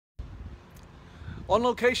On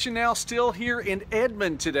location now, still here in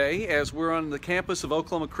Edmond today, as we're on the campus of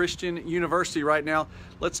Oklahoma Christian University right now.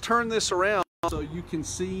 Let's turn this around so you can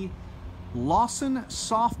see Lawson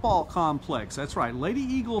Softball Complex. That's right, Lady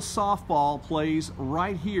Eagles softball plays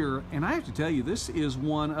right here, and I have to tell you, this is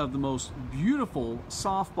one of the most beautiful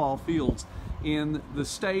softball fields in the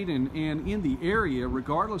state and in the area,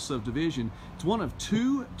 regardless of division. It's one of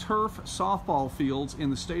two turf softball fields in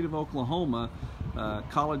the state of Oklahoma,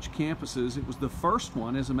 college campuses. It was the first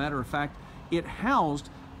one. As a matter of fact, it housed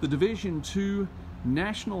the Division II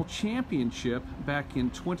National Championship back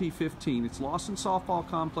in 2015. It's Lawson Softball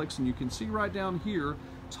Complex, and you can see right down here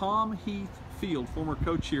Tom Heath Field, former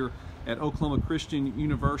coach here at Oklahoma Christian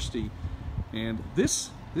University. And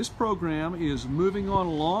this program is moving on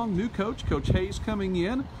along. New coach, Coach Hayes, coming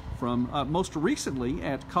in from most recently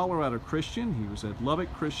at Colorado Christian. He was at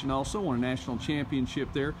Lubbock Christian also, won a national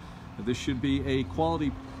championship there. This should be a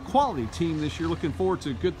quality team this year. Looking forward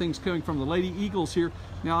to good things coming from the Lady Eagles here.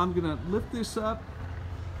 Now I'm going to lift this up,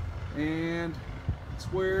 and it's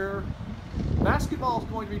where basketball is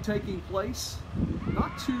going to be taking place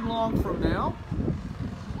not too long from now.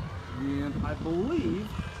 And I believe,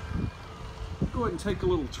 go ahead and take a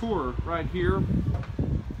little tour right here,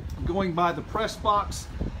 going by the press box,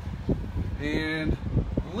 and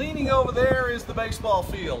leaning over there is the baseball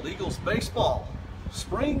field. Eagles baseball.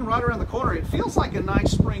 Spring right around the corner. It feels like a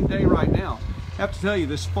nice spring day right now. I have to tell you,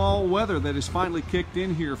 this fall weather that has finally kicked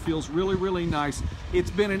in here feels really, really nice. It's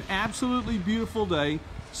been an absolutely beautiful day,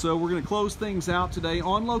 so we're going to close things out today.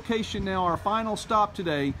 On location now, our final stop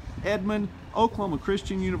today, Edmond, Oklahoma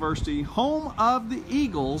Christian University, home of the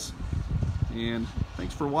Eagles. And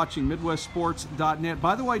thanks for watching MidwestSports.net.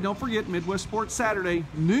 By the way, don't forget Midwest Sports Saturday,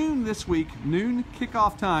 noon this week, noon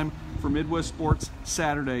kickoff time for Midwest Sports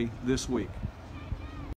Saturday this week.